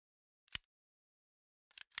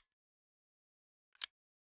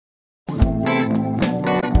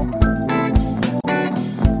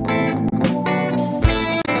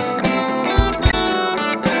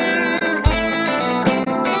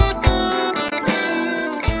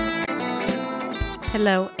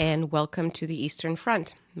Hello and welcome to the Eastern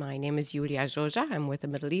Front. My name is Julia Joja. I'm with the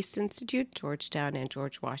Middle East Institute, Georgetown and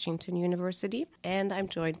George Washington University, and I'm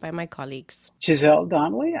joined by my colleagues. Giselle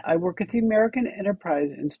Donnelly. I work at the American Enterprise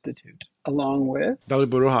Institute, along with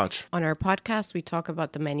Dalibor Rohac. On our podcast, we talk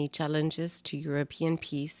about the many challenges to European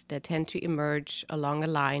peace that tend to emerge along a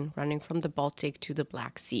line running from the Baltic to the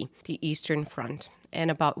Black Sea, the Eastern Front, and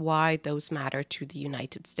about why those matter to the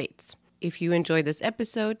United States. If you enjoy this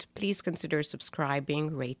episode, please consider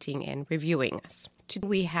subscribing, rating, and reviewing us. Today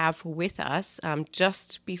we have with us,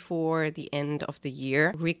 just before the end of the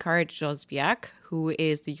year, Rikard Jozwiak, who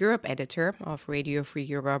is the Europe editor of Radio Free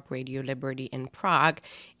Europe, Radio Liberty in Prague,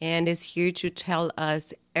 and is here to tell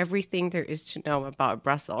us everything there is to know about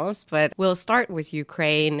Brussels. But we'll start with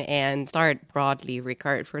Ukraine and start broadly.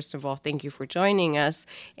 Rikard, first of all, thank you for joining us.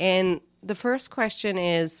 And the first question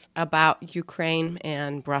is about Ukraine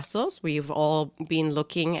and Brussels. We've all been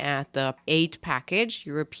looking at the aid package.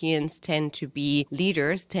 Europeans tend to be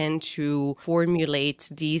leaders, tend to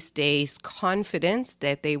formulate these days confidence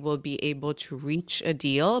that they will be able to reach a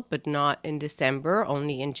deal, but not in December,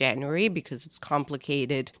 only in January, because it's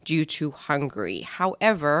complicated due to Hungary.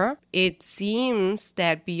 However, it seems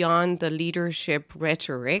that beyond the leadership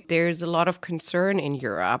rhetoric, there's a lot of concern in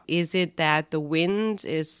Europe. Is it that the wind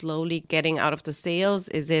is slowly getting out of the sails?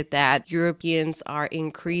 Is it that Europeans are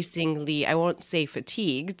increasingly, I won't say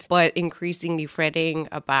fatigued, but increasingly fretting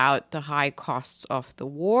about the high costs of the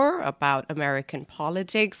war, about American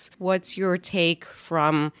politics? What's your take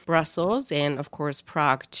from Brussels and, of course,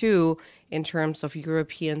 Prague too, in terms of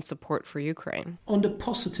European support for Ukraine? On the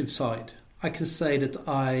positive side, I can say that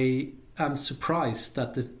I am surprised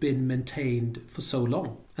that they've been maintained for so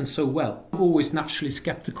long and so well. I'm always naturally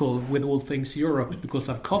skeptical with all things Europe because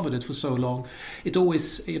I've covered it for so long. It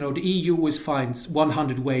always, the EU always finds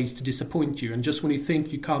 100 ways to disappoint you. And just when you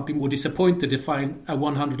think you can't be more disappointed, they find a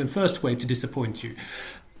 101st way to disappoint you.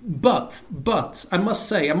 But I must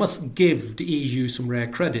say, I must give the EU some rare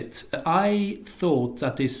credit. I thought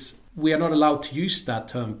that we are not allowed to use that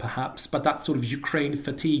term perhaps, but that sort of Ukraine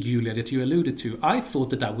fatigue, Julia, that you alluded to, I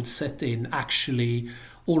thought that would set in actually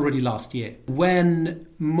already last year, when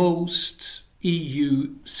most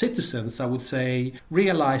EU citizens, I would say,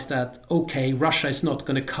 realized that, okay, Russia is not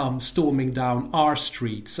going to come storming down our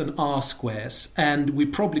streets and our squares, and we're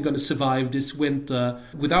probably going to survive this winter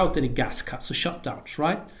without any gas cuts or shutdowns,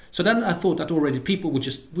 right? So then I thought that already people will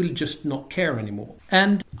just not care anymore.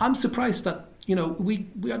 And I'm surprised that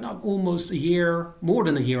we are now almost more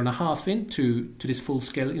than a year and a half into this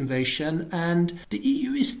full-scale invasion, and the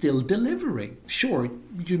EU is still delivering. Sure,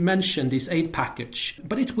 you mentioned this aid package,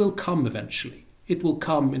 but it will come eventually. It will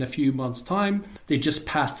come in a few months' time. They just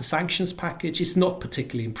passed the sanctions package. It's not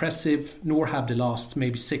particularly impressive, nor have the last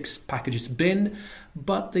maybe 6 packages been,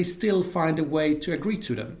 but they still find a way to agree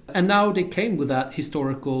to them. And now they came with that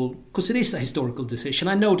historical, because it is a historical decision.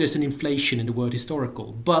 I know there's an inflation in the word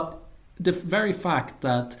historical, but the very fact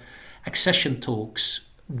that accession talks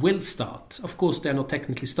will start, of course they're not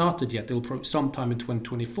technically started yet, they'll probably sometime in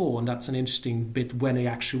 2024, and that's an interesting bit when they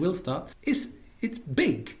actually will start, it's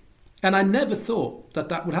big. And I never thought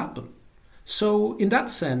that would happen. So in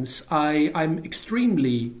that sense, I'm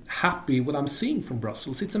extremely happy what I'm seeing from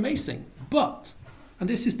Brussels. It's amazing. But, and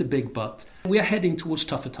this is the big but, we are heading towards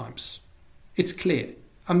tougher times. It's clear.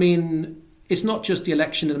 I mean, it's not just the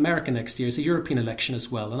election in America next year, it's a European election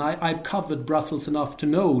as well. And I've covered Brussels enough to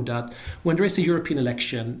know that when there is a European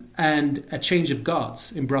election and a change of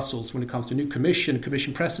guards in Brussels when it comes to a new commission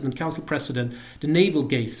president, council president, the navel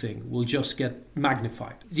gazing will just get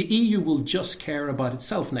magnified. The EU will just care about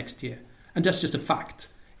itself next year. And that's just a fact.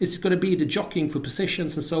 It's going to be the jockeying for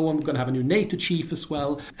positions and so on. We're going to have a new NATO chief as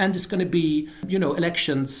well. And it's going to be,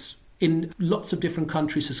 elections in lots of different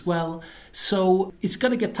countries as well. So it's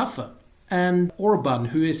going to get tougher. And Orban,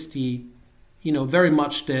 who is very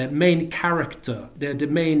much the main character, the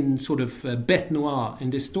main sort of bête noire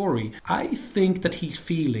in this story, I think that he's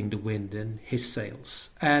feeling the wind in his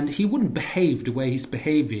sails. And he wouldn't behave the way he's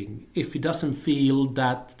behaving if he doesn't feel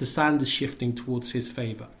that the sand is shifting towards his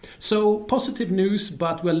favor. So positive news,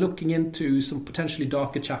 but we're looking into some potentially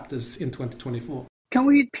darker chapters in 2024. Can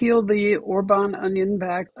we peel the Orban onion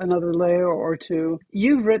back another layer or two?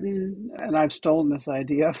 You've written, and I've stolen this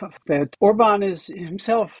idea, that Orban is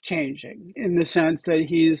himself changing in the sense that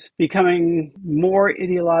he's becoming more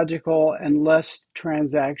ideological and less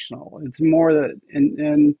transactional. It's more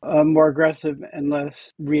and more aggressive and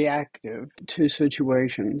less reactive to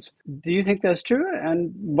situations. Do you think that's true?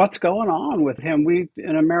 And what's going on with him?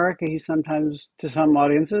 In America, he sometimes, to some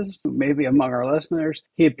audiences, maybe among our listeners,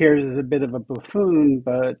 he appears as a bit of a buffoon. buffoon,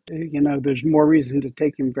 but, there's more reason to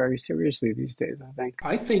take him very seriously these days, I think.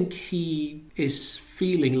 I think he is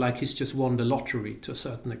feeling like he's just won the lottery to a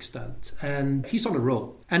certain extent. And he's on a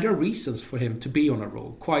roll. And there are reasons for him to be on a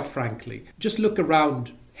roll, quite frankly. Just look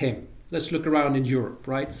around him. Let's look around in Europe,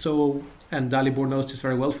 right? So, and Dalibor knows this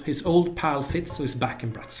very well, his old pal Fico is back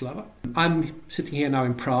in Bratislava. I'm sitting here now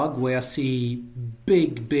in Prague, where I see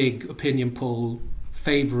big opinion poll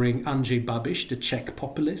favouring Andrzej Babiš, the Czech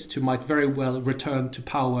populist, who might very well return to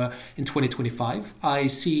power in 2025. I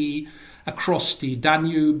see across the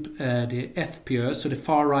Danube, the FPÖ, so the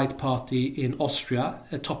far-right party in Austria,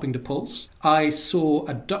 topping the polls. I saw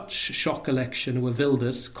a Dutch shock election where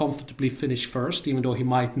Wilders comfortably finished first, even though he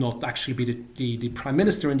might not actually be the prime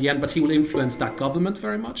minister in the end, but he will influence that government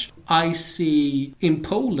very much. I see in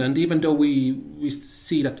Poland, even though we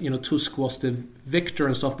see that Tusk was the victor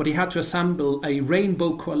and stuff, but he had to assemble a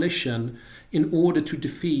rainbow coalition in order to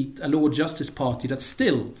defeat a Law Justice Party that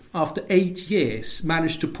still, after 8 years,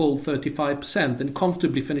 managed to pull 35% and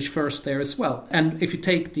comfortably finish first there as well. And if you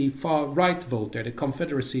take the far-right vote there, the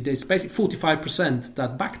Confederacy, there's basically 45%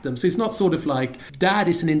 that backed them. So it's not sort of like, that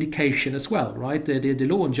is an indication as well, right? The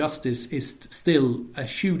law and justice is still a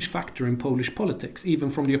huge factor in Polish politics, even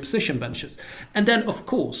from the opposition benches. And then, of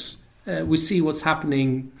course, we see what's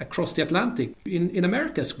happening across the Atlantic, in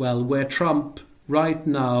America as well, where Trump right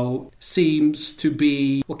now seems to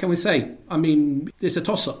be, what can we say? I mean, there's a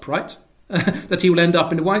toss-up, right? That he will end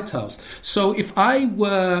up in the White House. So if I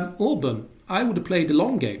were Orban, I would have played the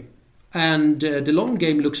long game. And the long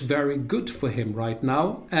game looks very good for him right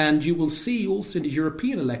now. And you will see also in the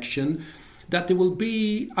European election that there will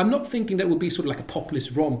be, I'm not thinking that will be sort of like a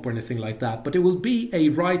populist romp or anything like that, but there will be a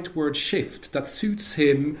rightward shift that suits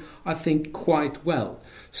him, I think, quite well.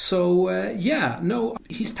 So,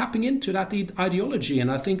 he's tapping into that ideology,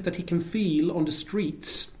 and I think that he can feel on the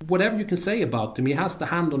streets, whatever you can say about him, he has the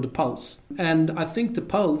hand on the pulse. And I think the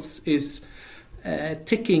pulse is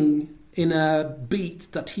ticking in a beat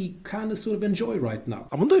that he kind of sort of enjoy right now.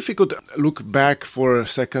 I wonder if you could look back for a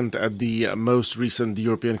second at the most recent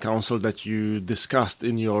European Council that you discussed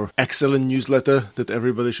in your excellent newsletter that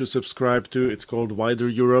everybody should subscribe to. It's called Wider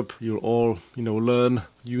Europe. You'll all, learn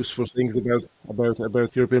useful things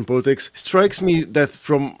about European politics. It strikes me that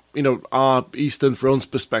from our Eastern Front's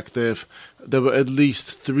perspective, there were at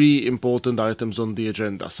least 3 important items on the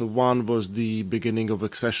agenda. So one was the beginning of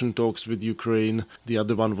accession talks with Ukraine. The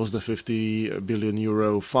other one was the 50 billion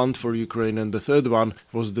euro fund for Ukraine. And the third one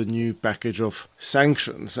was the new package of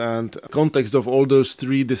sanctions. And in the context of all those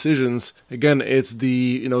 3 decisions, again, it's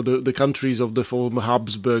the countries of the former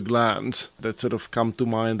Habsburg lands that sort of come to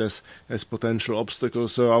mind as potential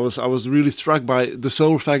obstacles. So I was really struck by the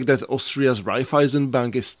sole fact that Austria's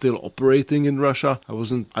Raiffeisenbank is still operating in Russia.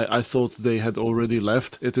 I thought they had already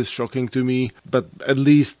left. It is shocking to me, but at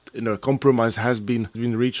least a compromise has been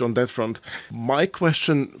reached on that front. My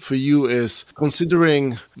question for you is,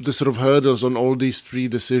 considering the sort of hurdles on all these 3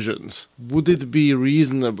 decisions, would it be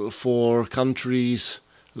reasonable for countries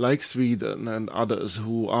like Sweden and others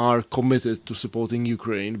who are committed to supporting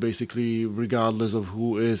Ukraine, basically regardless of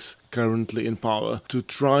who is currently in power, to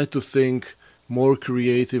try to think more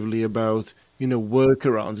creatively about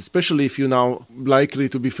workarounds, especially if you're now likely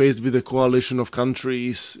to be faced with a coalition of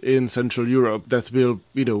countries in Central Europe that will,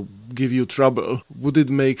 give you trouble? Would it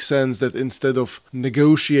make sense that instead of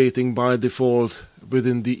negotiating by default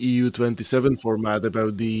within the EU27 format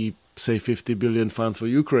about the, say, 50 billion fund for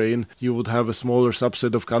Ukraine, you would have a smaller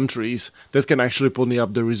subset of countries that can actually pony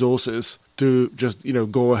up the resources to just,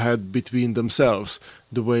 go ahead between themselves,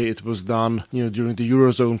 the way it was done, during the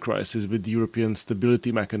Eurozone crisis with the European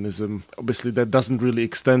Stability Mechanism. Obviously, that doesn't really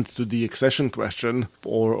extend to the accession question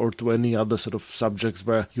or to any other sort of subjects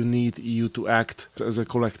where you need EU to act as a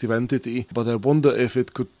collective entity. But I wonder if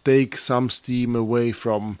it could take some steam away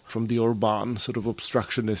from the Orban sort of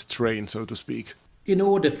obstructionist train, so to speak. In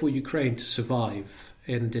order for Ukraine to survive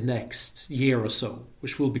in the next year or so,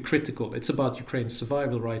 which will be critical, it's about Ukraine's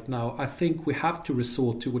survival right now, I think we have to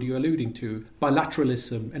resort to what you're alluding to,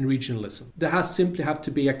 bilateralism and regionalism. There simply have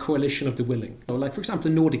to be a coalition of the willing. Like, for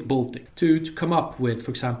example, Nordic-Baltic, to come up with,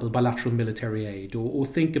 for example, bilateral military aid, or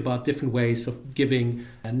think about different ways of giving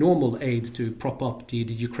normal aid to prop up the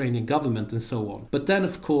Ukrainian government and so on. But then,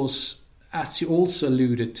 of course, as you also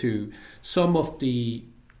alluded to, some of the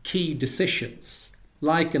key decisions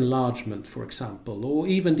like enlargement, for example, or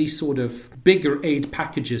even these sort of bigger aid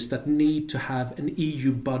packages that need to have an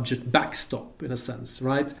EU budget backstop, in a sense,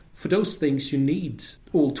 right? For those things, you need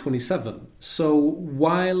all 27. So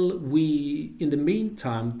while we, in the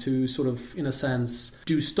meantime, to sort of, in a sense,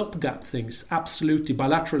 do stopgap things, absolutely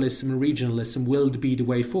bilateralism and regionalism will be the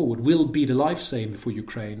way forward, will be the lifesaver for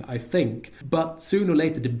Ukraine, I think. But sooner or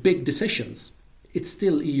later, the big decisions, it's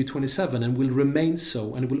still EU 27 and will remain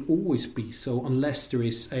so, and will always be so, unless there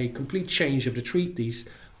is a complete change of the treaties,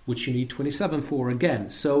 which you need 27 for again.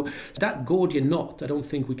 So that Gordian knot, I don't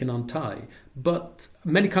think we can untie. But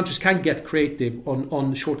many countries can get creative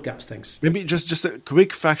on short gaps things. Maybe just a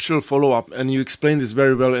quick factual follow-up, and you explained this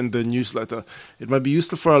very well in the newsletter. It might be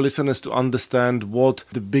useful for our listeners to understand what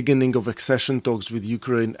the beginning of accession talks with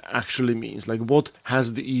Ukraine actually means. Like, what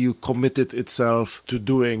has the EU committed itself to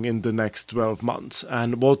doing in the next 12 months?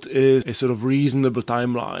 And what is a sort of reasonable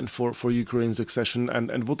timeline for Ukraine's accession?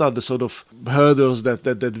 And what are the sort of hurdles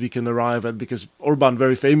that we can arrive at? Because Orban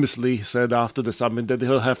very famously said after the summit that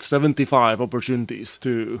he'll have 75 opportunities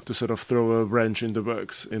to sort of throw a wrench in the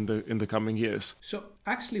works in the coming years. So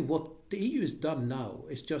actually what the EU has done now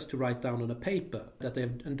is just to write down on a paper that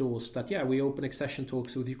they've endorsed that, yeah, we open accession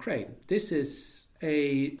talks with Ukraine. This is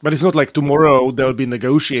But it's not like tomorrow there'll be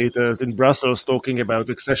negotiators in Brussels talking about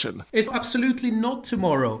accession. It's absolutely not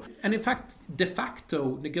tomorrow. And in fact, de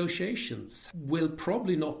facto negotiations will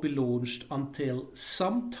probably not be launched until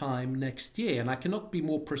sometime next year. And I cannot be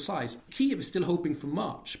more precise. Kiev is still hoping for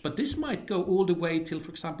March, but this might go all the way till,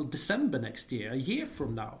 for example, December next year, a year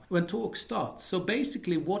from now, when talk starts. So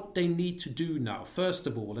basically what they need to do now, first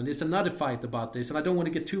of all, and there's another fight about this, and I don't want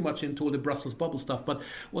to get too much into all the Brussels bubble stuff, but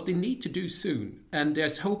what they need to do soon, and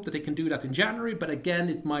there's hope that they can do that in January, but again,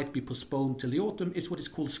 it might be postponed till the autumn, is what is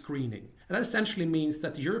called screening. And that essentially means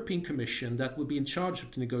that the European Commission, that will be in charge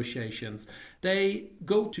of the negotiations, they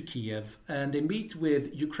go to Kiev and they meet with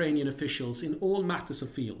Ukrainian officials in all matters of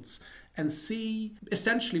fields and see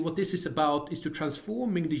essentially what this is about is to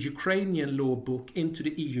transforming the Ukrainian law book into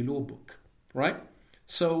the EU law book, right?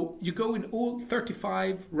 So you go in all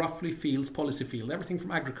 35 roughly fields, policy field, everything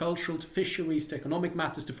from agricultural to fisheries to economic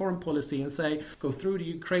matters to foreign policy, and say, go through the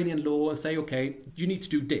Ukrainian law and say, okay, you need to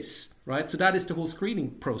do this, right? So that is the whole screening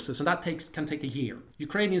process, and that can take a year.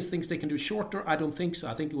 Ukrainians think they can do shorter. I don't think so.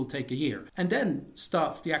 I think it will take a year. And then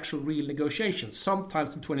starts the actual real negotiations,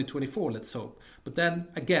 sometimes in 2024, let's hope. But then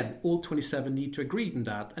again, all 27 need to agree on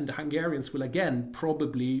that, and the Hungarians will again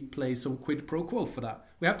probably play some quid pro quo for that.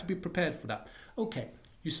 We have to be prepared for that. Okay.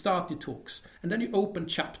 You start the talks and then you open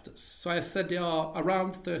chapters. So I said there are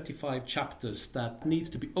around 35 chapters that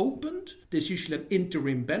needs to be opened. There's usually an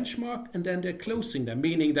interim benchmark and then they're closing them,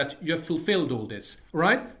 meaning that you have fulfilled all this,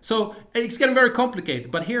 right? So it's getting very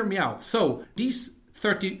complicated, but hear me out. So these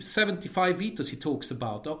 75 vetoes he talks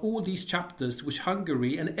about are all these chapters which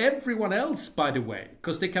Hungary and everyone else, by the way,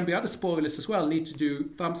 because there can be other spoilers as well, need to do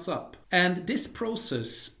thumbs up. And this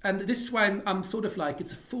process, and this is why I'm sort of like,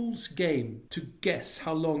 it's a fool's game to guess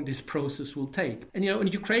how long this process will take. And, you know,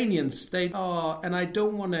 and Ukrainians, they are, and I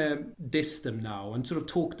don't want to diss them now and sort of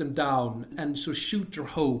talk them down and sort of shoot their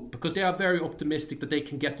hope, because they are very optimistic that they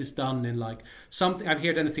can get this done in like something, I've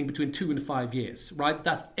heard anything between 2 and 5 years, right?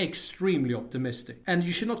 That's extremely optimistic. And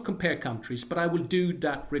you should not compare countries, but I will do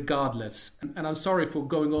that regardless. And I'm sorry for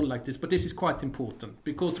going on like this, but this is quite important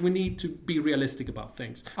because we need to be realistic about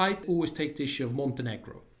things. I always take the issue of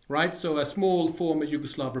Montenegro, right? So a small former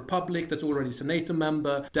Yugoslav republic that already is a NATO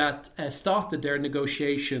member that started their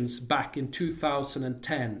negotiations back in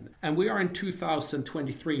 2010. And we are in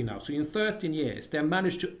 2023 now. So in 13 years, they have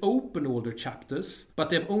managed to open all their chapters, but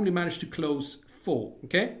they've only managed to close 4,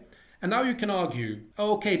 okay? And now you can argue,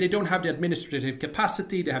 okay, they don't have the administrative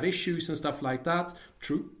capacity, they have issues and stuff like that.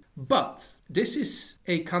 True. But this is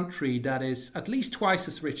a country that is at least twice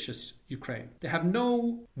as rich as Ukraine. They have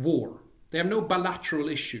no war. They have no bilateral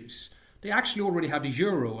issues. They actually already have the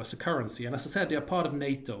euro as a currency. And as I said, they are part of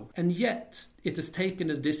NATO. And yet it has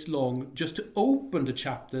taken this long just to open the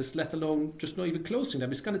chapters, let alone just not even closing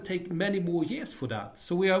them. It's going to take many more years for that.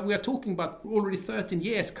 So we are talking about already 13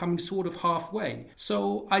 years coming sort of halfway.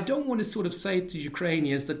 So I don't want to sort of say to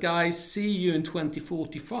Ukrainians that, guys, see you in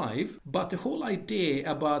 2045. But the whole idea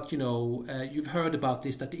about, you've heard about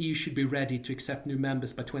this, that the EU should be ready to accept new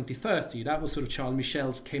members by 2030. That was sort of Charles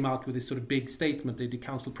Michel's came out with this sort of big statement, the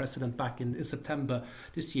council president back in September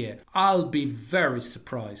this year. I'll be very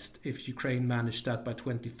surprised if Ukraine manage that by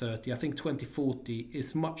 2030. I think 2040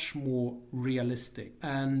 is much more realistic.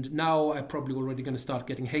 And now I'm probably already going to start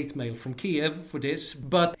getting hate mail from Kiev for this.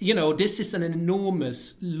 But, this is an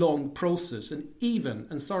enormous, long process.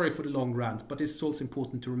 And sorry for the long rant, but it's also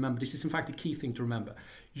important to remember. This is in fact a key thing to remember.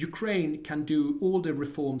 Ukraine can do all the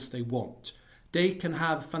reforms they want. They can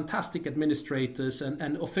have fantastic administrators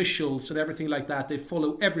and officials and everything like that. They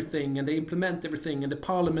follow everything and they implement everything, and the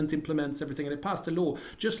parliament implements everything, and they pass the law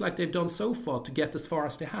just like they've done so far to get as far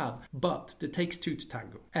as they have. But it takes two to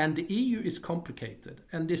tango. And the EU is complicated.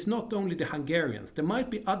 And it's not only the Hungarians. There might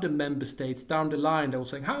be other member states down the line that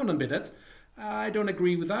will say, hang on a minute, I don't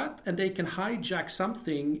agree with that. And they can hijack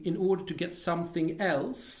something in order to get something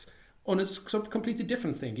else on a completely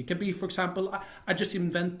different thing. It can be, for example, I just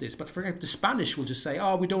invent this, but for example, the Spanish will just say,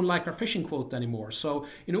 we don't like our fishing quota anymore. So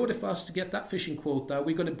in order for us to get that fishing quota,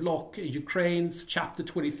 we're going to block Ukraine's chapter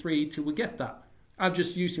 23 till we get that. I'm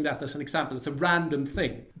just using that as an example. It's a random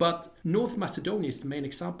thing. But North Macedonia is the main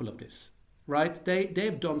example of this, right?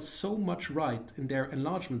 They've done so much right in their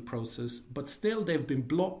enlargement process, but still they've been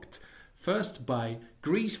blocked first by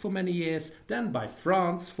Greece for many years, then by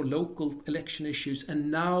France for local election issues,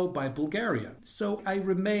 and now by Bulgaria. So I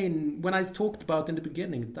remain, when I talked about in the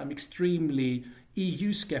beginning, that I'm extremely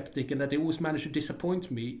EU skeptic and that they always manage to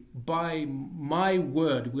disappoint me, by my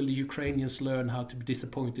word will the Ukrainians learn how to be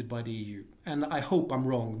disappointed by the EU. And I hope I'm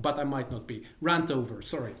wrong, but I might not be. Rant over,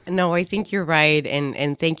 sorry. No, I think you're right.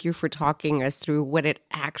 And thank you for talking us through what it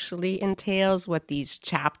actually entails, what these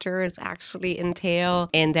chapters actually entail,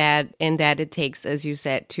 and that it takes, as you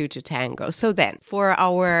said, two to tango. So then, for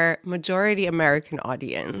our majority American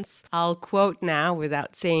audience, I'll quote now,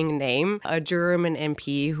 without saying a name, a German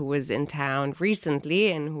MP who was in town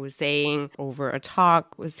recently and who was saying over a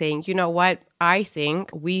talk, was saying, you know what? I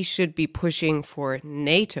think we should be pushing for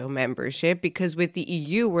NATO membership because with the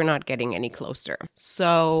EU, we're not getting any closer.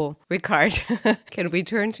 So, Rikard, can we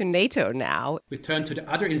turn to NATO now? We turn to the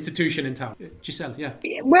other institution in town. Giselle, yeah.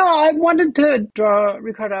 Well, I wanted to draw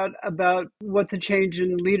Rikard out about what the change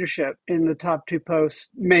in leadership in the top two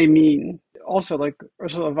posts may mean. Also, like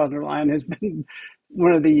Ursula von der Leyen has been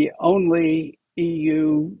one of the only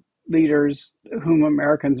EU leaders whom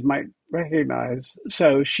Americans might recognize.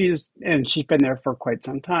 So she's been there for quite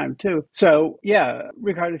some time too. So yeah,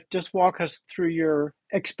 Rikard, just walk us through your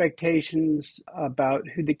expectations about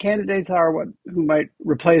who the candidates are, who might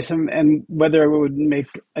replace him, and whether it would make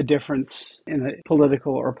a difference in a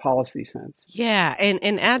political or policy sense. Yeah,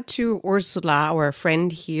 and add to Ursula, our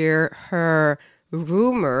friend here, her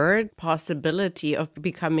rumored possibility of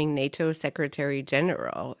becoming NATO Secretary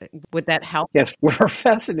General. Would that help? Yes, we're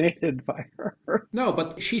fascinated by her. No,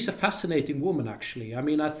 but she's a fascinating woman, actually. I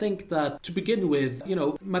mean, I think that to begin with,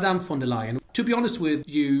 Madame von der Leyen, to be honest with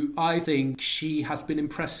you, I think she has been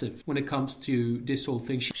impressive when it comes to this whole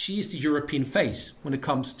thing. She is the European face when it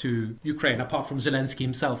comes to Ukraine, apart from Zelensky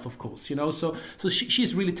himself, of course, So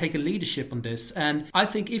she's really taken leadership on this. And I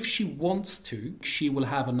think if she wants to, she will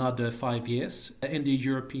have another 5 years in the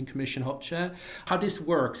European Commission hot chair. How this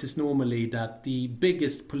works is normally that the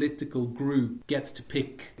biggest political group gets to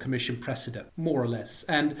pick Commission president, more or less.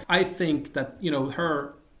 And I think that,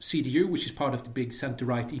 her CDU, which is part of the big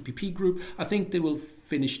centre-right EPP group, I think they will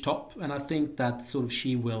finish top, and I think that sort of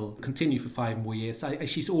she will continue for 5 more years.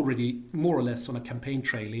 She's already more or less on a campaign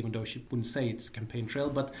trail, even though she wouldn't say it's campaign trail,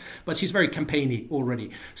 but she's very campaigny already.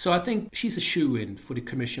 So I think she's a shoo-in for the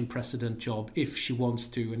Commission president job if she wants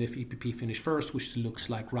to, and if EPP finish first, which it looks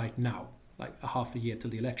like right now, like a half a year till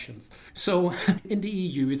the elections. So in the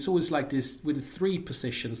EU, it's always like this with 3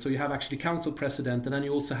 positions. So you have actually council president, and then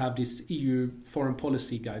you also have this EU foreign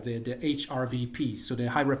policy guy, the HRVP, so the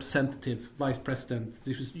high representative vice president.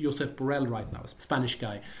 This is Josep Borrell right now, a Spanish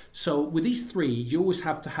guy. So with these 3, you always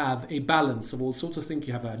have to have a balance of all sorts of things.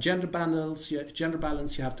 You have a gender balance, you have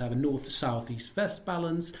to have a north, south, east, west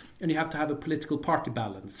balance, and you have to have a political party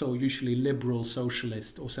balance. So usually liberal,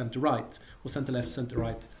 socialist, or centre-right, or centre-left,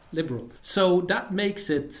 centre-right, liberal. So that makes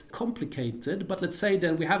it complicated, but let's say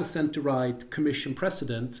then we have a centre-right commission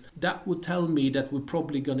president. That would tell me that we're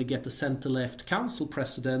probably going to get a centre-left council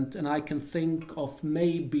president, and I can think of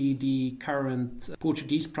maybe the current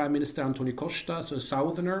Portuguese Prime Minister António Costa, so a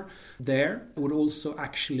southerner there, would also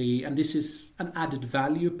actually, and this is an added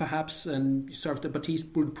value perhaps, and but he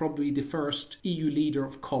would probably be the first EU leader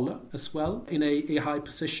of colour as well in a high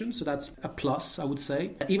position, so that's a plus, I would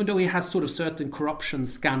say. Even though he has sort of certain corruption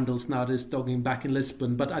scandals now that is dogging back in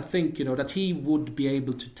Lisbon, but I think, that he would be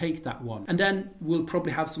able to take that one. And then we'll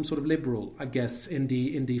probably have some sort of liberal, I guess, in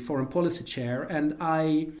the foreign policy chair. And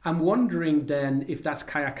I'm wondering then if that's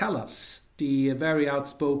Kaja Kallas, the very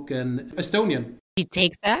outspoken Estonian She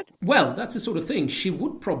take that? Well, that's the sort of thing. She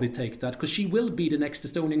would probably take that because she will be the next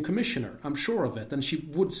Estonian commissioner. I'm sure of it. And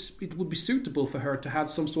it would be suitable for her to have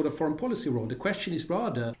some sort of foreign policy role. The question is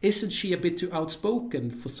rather, isn't she a bit too outspoken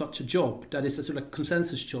for such a job? That is a sort of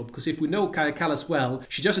consensus job. Because if we know Kaja Kallas well,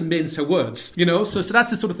 she doesn't mince her words, So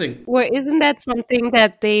that's the sort of thing. Well, isn't that something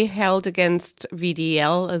that they held against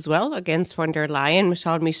VDL as well, against von der Leyen,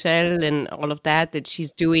 Charles Michel and all of that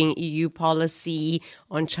she's doing EU policy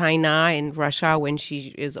on China and Russia when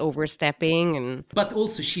she is overstepping. But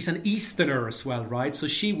also she's an Easterner as well, right? So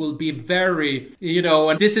she will be very,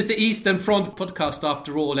 and this is the Eastern Front podcast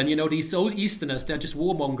after all. And, these old Easterners, they're just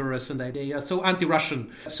warmongers and they are so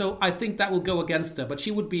anti-Russian. So I think that will go against her. But she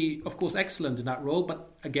would be, of course, excellent in that role. But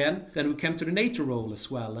again, then we came to the NATO role as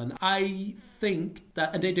well. And I think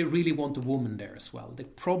that, and they really want a woman there as well. The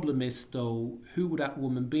problem is, though, who would that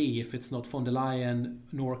woman be if it's not von der Leyen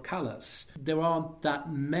nor Kallas? There aren't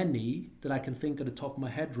that many that I can think of the top of my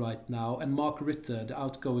head right now, and Mark Rutte, the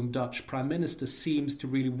outgoing Dutch Prime Minister, seems to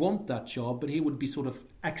really want that job, but he would be sort of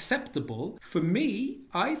acceptable. For me,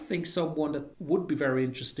 I think someone that would be very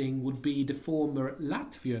interesting would be the former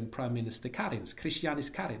Latvian Prime Minister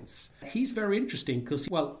Krišjānis Kariņš. He's very interesting because,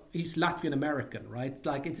 he's Latvian American, right?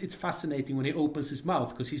 Like it's fascinating when he opens his mouth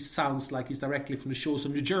because he sounds like he's directly from the shores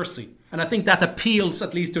of New Jersey. And I think that appeals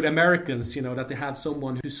at least to the Americans, that they have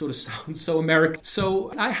someone who sort of sounds so American.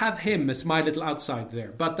 So I have him as my little outside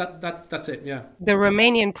there. But that's it, yeah. The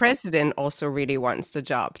Romanian president also really wants the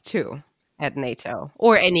job too at NATO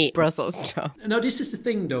or any Brussels job. No, this is the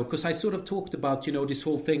thing though, because I sort of talked about, this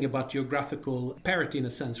whole thing about geographical parity in a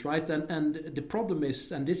sense, right? And the problem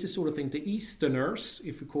is, and this is sort of thing, the Easterners,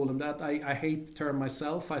 if we call them that, I hate the term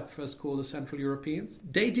myself, I first call the Central Europeans,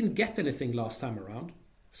 they didn't get anything last time around.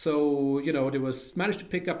 So, they managed to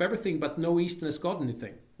pick up everything, but no Easterners got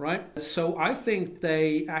anything, right? So I think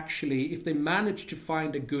they actually, if they manage to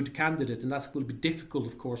find a good candidate, and that will be difficult,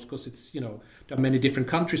 of course, because it's, there are many different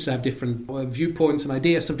countries that have different viewpoints and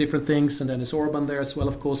ideas of different things, and then there's Orban there as well,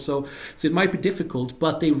 of course. So it might be difficult,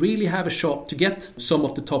 but they really have a shot to get some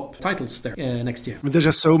of the top titles there next year. But there's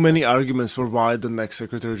just so many arguments for why the next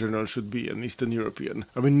Secretary General should be an Eastern European.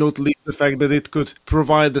 I mean, not least the fact that it could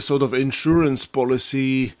provide the sort of insurance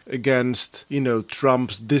policy against,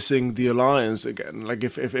 Trump's dissing the alliance again. Like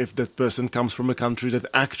if that person comes from a country that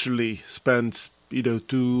actually spends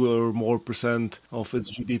 2 or more % of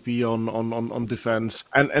its GDP on defense.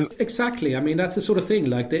 And exactly. I mean, that's the sort of thing,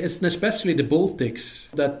 like especially the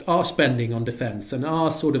Baltics that are spending on defense and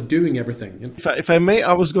are sort of doing everything. If I may,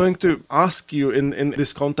 I was going to ask you in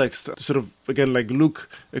this context to sort of, again, like look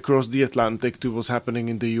across the Atlantic to what's happening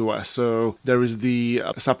in the US. So there is the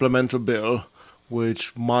supplemental bill,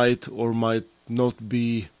 which might or might not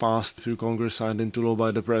be passed through Congress, signed into law by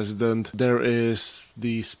the president. There is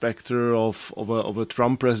the specter of a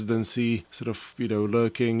Trump presidency sort of,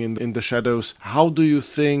 lurking in the shadows. How do you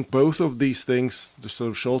think both of these things, the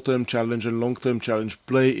sort of short-term challenge and long-term challenge,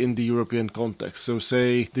 play in the European context? So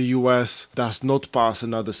say the US does not pass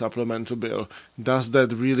another supplemental bill. Does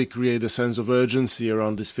that really create a sense of urgency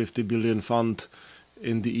around this 50 billion fund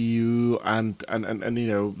in the EU and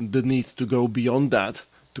the need to go beyond that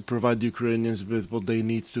to provide Ukrainians with what they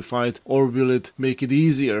need to fight? Or will it make it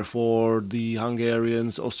easier for the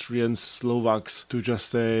Hungarians, Austrians, Slovaks to just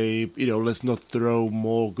say, let's not throw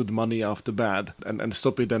more good money after bad and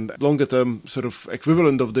stop it? And longer term sort of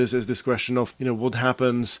equivalent of this is this question of, what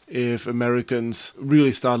happens if Americans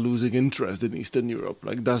really start losing interest in Eastern Europe?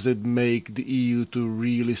 Like, does it make the EU to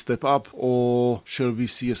really step up, or shall we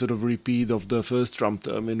see a sort of repeat of the first Trump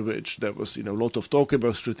term in which there was, a lot of talk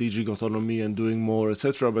about strategic autonomy and doing more,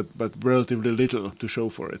 etc., but relatively little to show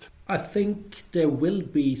for it? I think there will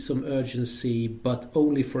be some urgency, but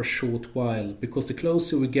only for a short while, because the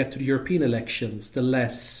closer we get to the European elections, the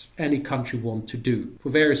less any country want to do,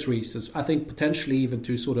 for various reasons. I think potentially even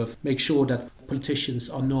to sort of make sure that politicians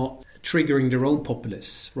are not triggering their own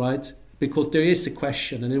populists, right? Because there is a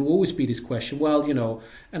question, and there will always be this question,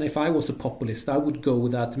 and if I was a populist, I would go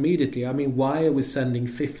with that immediately. I mean, why are we sending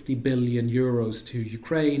 50 billion euros to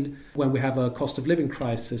Ukraine when we have a cost of living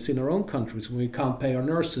crisis in our own countries, when we can't pay our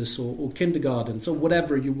nurses or kindergartens or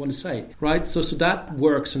whatever you want to say, right? So that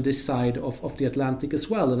works on this side of the Atlantic as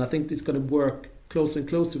well, and I think it's going to work closer and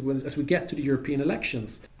closer as we get to the European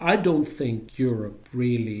elections. I don't think Europe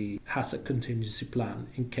really has a contingency plan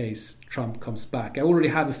in case Trump comes back. I already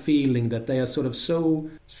have a feeling that they are sort of so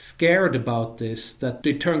scared about this that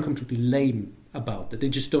they turn completely lame about it. They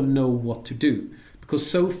just don't know what to do. Because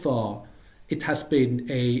so far, it has been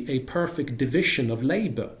a perfect division of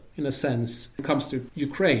labor in a sense, when it comes to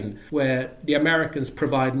Ukraine, where the Americans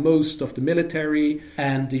provide most of the military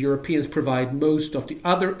and the Europeans provide most of the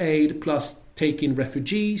other aid, plus take in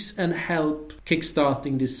refugees and help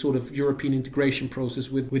kickstarting this sort of European integration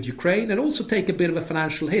process with Ukraine, and also take a bit of a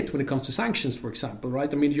financial hit when it comes to sanctions, for example,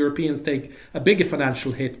 right? I mean, the Europeans take a bigger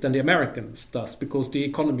financial hit than the Americans does because the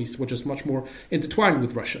economies were just much more intertwined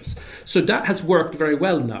with Russia's. So that has worked very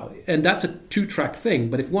well now. And that's a two-track thing.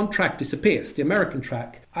 But if one track disappears, the American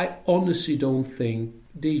track, I honestly don't think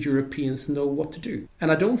the Europeans know what to do.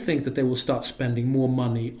 And I don't think that they will start spending more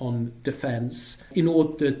money on defense in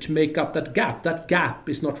order to make up that gap. That gap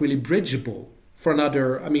is not really bridgeable for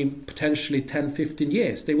another, potentially 10, 15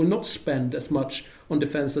 years. They will not spend as much on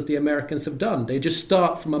defense as the Americans have done. They just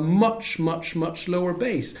start from a much, much, much lower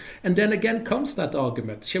base. And then again comes that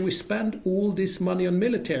argument. Shall we spend all this money on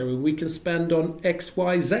military? We can spend on X,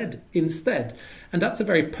 Y, Z instead. And that's a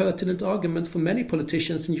very pertinent argument for many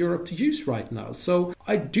politicians in Europe to use right now. So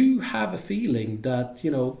I do have a feeling that,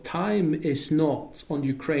 time is not on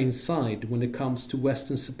Ukraine's side when it comes to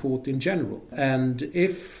Western support in general. And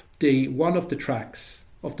if one of the tracks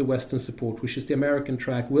of the Western support, which is the American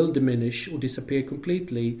track, will diminish or disappear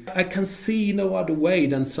completely, I can see no other way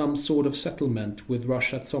than some sort of settlement with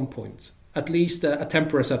Russia at some point. At least a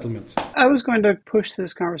temporary settlement. I was going to push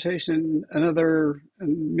this conversation another,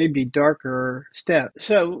 maybe darker step.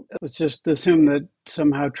 So let's just assume that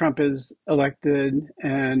somehow Trump is elected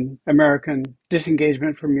and American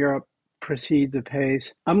disengagement from Europe proceeds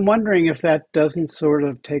apace. I'm wondering if that doesn't sort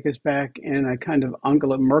of take us back in a kind of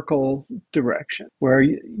Angela Merkel direction, where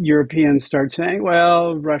Europeans start saying,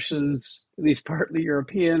 well, Russia's at least partly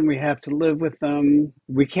European, we have to live with them.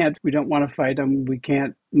 We don't want to fight them. We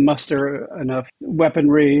can't muster enough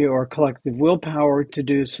weaponry or collective willpower to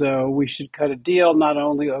do so. We should cut a deal not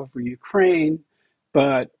only over Ukraine,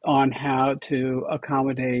 but on how to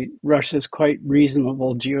accommodate Russia's quite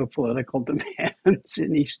reasonable geopolitical demands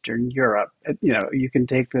in Eastern Europe. You can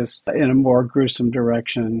take this in a more gruesome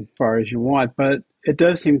direction as far as you want, but it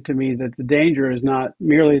does seem to me that the danger is not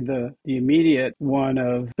merely the immediate one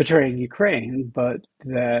of betraying Ukraine, but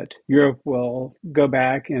that Europe will go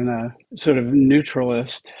back in a sort of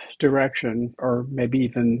neutralist direction, or maybe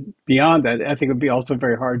even beyond that. I think it would be also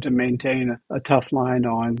very hard to maintain a tough line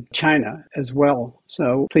on China as well.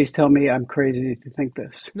 So please tell me I'm crazy to think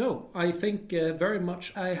this. No, I think very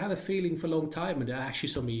much. I have a feeling for a long time, and there are actually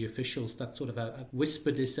some EU officials that sort of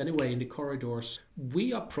whispered this anyway in the corridors.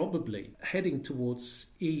 We are probably heading towards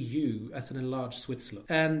EU as an enlarged Switzerland.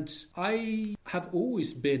 And I have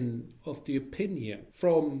always been of the opinion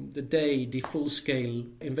from the day the full-scale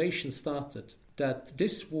invasion started that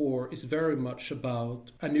this war is very much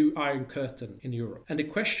about a new Iron Curtain in Europe. And the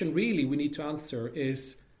question really we need to answer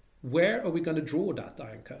is, where are we going to draw that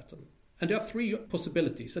Iron Curtain? And there are three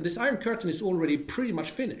possibilities. And this Iron Curtain is already pretty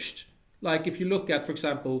much finished. Like if you look at, for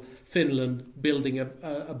example, Finland building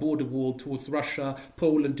a border wall towards Russia,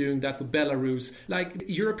 Poland doing that for Belarus. Like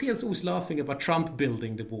Europeans always laughing about Trump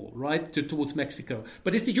building the wall, right, towards Mexico.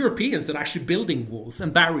 But it's the Europeans that are actually building walls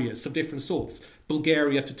and barriers of different sorts.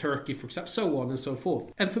 Bulgaria to Turkey, for example, so on and so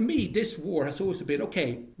forth. And for me, this war has always been,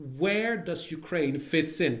 okay, where does Ukraine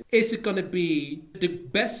fits in? Is it going to be the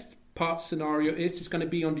best part scenario is it's going to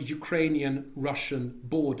be on the Ukrainian-Russian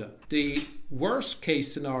border. The worst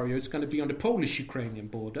case scenario is going to be on the Polish-Ukrainian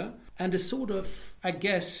border. And the sort of, I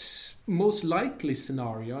guess, most likely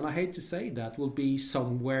scenario, and I hate to say that, will be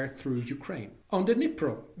somewhere through Ukraine. On the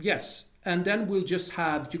Dnipro, yes. And then we'll just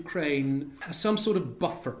have Ukraine as some sort of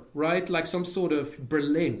buffer, right? Like some sort of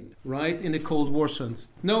Berlin, right? In the Cold War sense.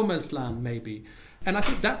 No man's land, maybe. And I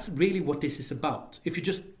think that's really what this is about. If you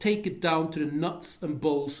just take it down to the nuts and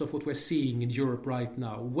bolts of what we're seeing in Europe right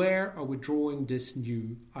now, where are we drawing this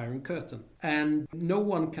new Iron Curtain? And no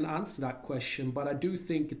one can answer that question, but I do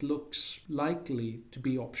think it looks likely to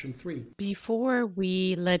be option 3. Before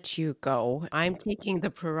we let you go, I'm taking the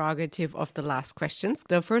prerogative of the last questions.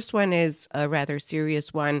 The first one is a rather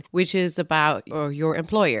serious one, which is about your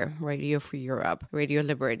employer, Radio Free Europe, Radio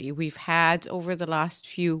Liberty. We've had over the last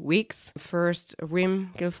few weeks, first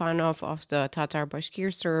Rim Gilfanov of the Tatar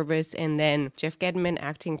Bashkir service, and then Jeff Gedman,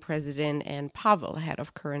 acting president, and Pavel, head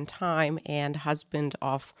of Current Time and husband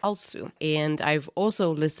of Alsu. And I've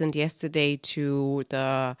also listened yesterday to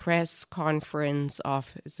the press conference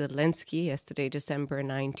of Zelensky, yesterday, December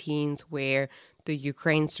 19th, where the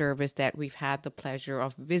Ukraine service that we've had the pleasure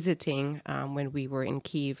of visiting when we were in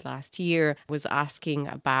Kyiv last year was asking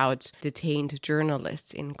about detained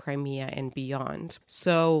journalists in Crimea and beyond.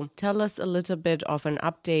 So tell us a little bit of an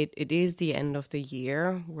update. It is the end of the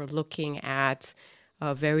year. We're looking at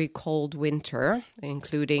a very cold winter,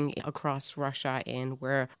 including across Russia and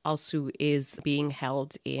where ALSU is being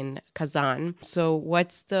held in Kazan. So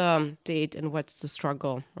what's the date and what's the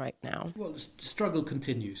struggle right now? Well, the struggle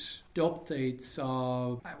continues. The updates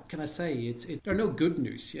are, what can I say? There are no good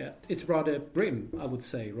news yet. It's rather grim, I would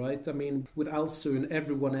say, right? I mean, with ALSU and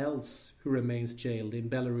everyone else who remains jailed in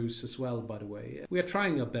Belarus as well, by the way. We are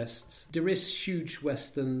trying our best. There is huge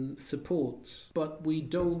Western support, but we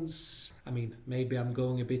don't... I mean, maybe I'm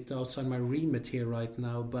going a bit outside my remit here right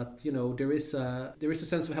now, but, you know, there is a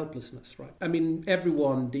sense of helplessness, right? I mean,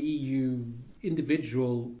 everyone, the EU,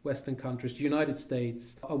 individual Western countries, the United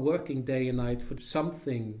States, are working day and night for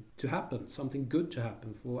something to happen, something good to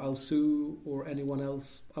happen, for ALSU or anyone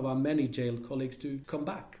else of our many jailed colleagues to come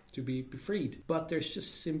back, to be freed. But there's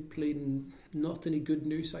just simply not any good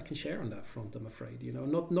news I can share on that front, I'm afraid. You know,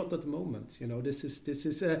 not at the moment. You know, this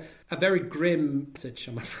is a very grim message,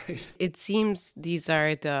 I'm afraid. It seems these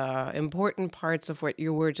are the important parts of what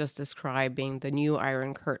you were just describing, the new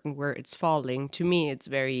Iron Curtain, where it's falling. To me, it's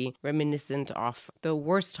very reminiscent of the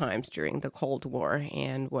worst times during the Cold War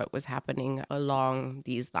and what was happening along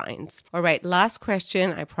these lines. All right, last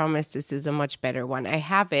question. I promise this is a much better one. I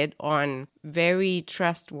have it on very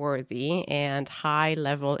trustworthy and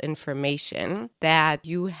high-level information that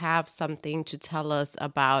you have something to tell us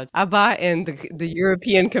about ABBA and the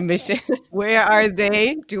European Commission. Where are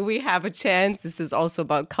they? Do we have a chance? This is also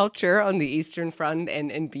about culture on the Eastern Front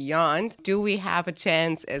and beyond. Do we have a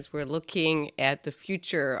chance, as we're looking at the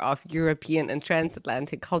future of European and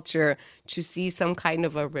transatlantic culture, to see some kind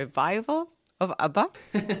of a revival of ABBA?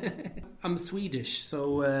 I'm Swedish,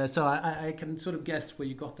 so I can sort of guess where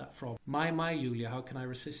you got that from. My, Julia, how can I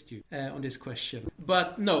resist you on this question?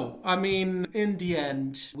 But no, I mean, in the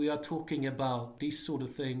end, we are talking about these sort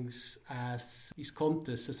of things as these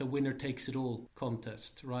contests, as a winner takes it all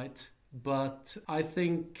contest, right? But I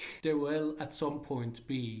think there will at some point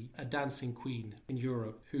be a dancing queen in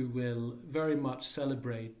Europe who will very much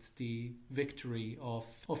celebrate the victory of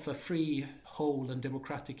a free, whole and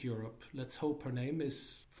democratic Europe. Let's hope her name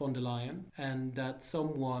is von der Leyen, and that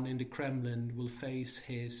someone in the Kremlin will face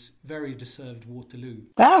his very deserved Waterloo.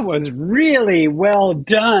 That was really well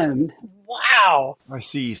done. Wow. I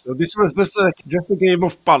see. So this was just a game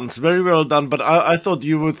of puns. Very well done. But I thought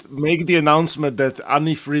you would make the announcement that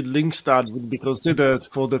Annie Fried Lyngstad would be considered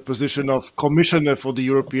for the position of Commissioner for the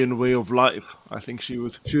European Way of Life. I think she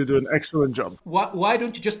would do an excellent job. Why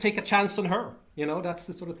don't you just take a chance on her? You know, that's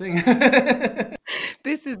the sort of thing.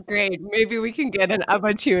 This is great. Maybe we can get an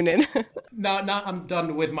ABBA tune in. No, I'm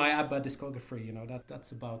done with my ABBA discography. You know,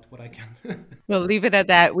 that's about what I can. We'll leave it at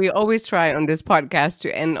that. We always try on this podcast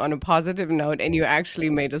to end on a positive note, and you actually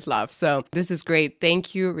made us laugh. So this is great.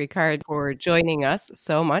 Thank you, Rikard, for joining us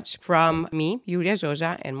so much. From me, Julia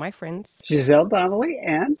Joja, and my friends, Giselle Donnelly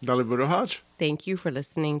and Dalibor Haj. Thank you for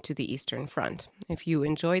listening to the Eastern Front. If you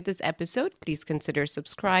enjoyed this episode, please consider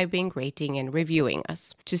subscribing, rating, and reviewing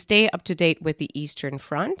us. To stay up to date with the Eastern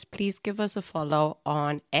Front, please give us a follow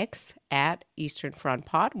on X at Eastern Front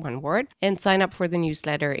Pod, one word, and sign up for the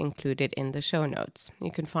newsletter included in the show notes.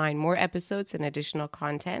 You can find more episodes and additional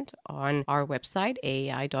content on our website,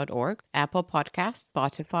 aai.org, Apple Podcasts,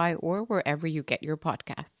 Spotify, or wherever you get your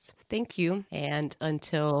podcasts. Thank you, and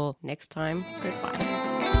until next time, goodbye.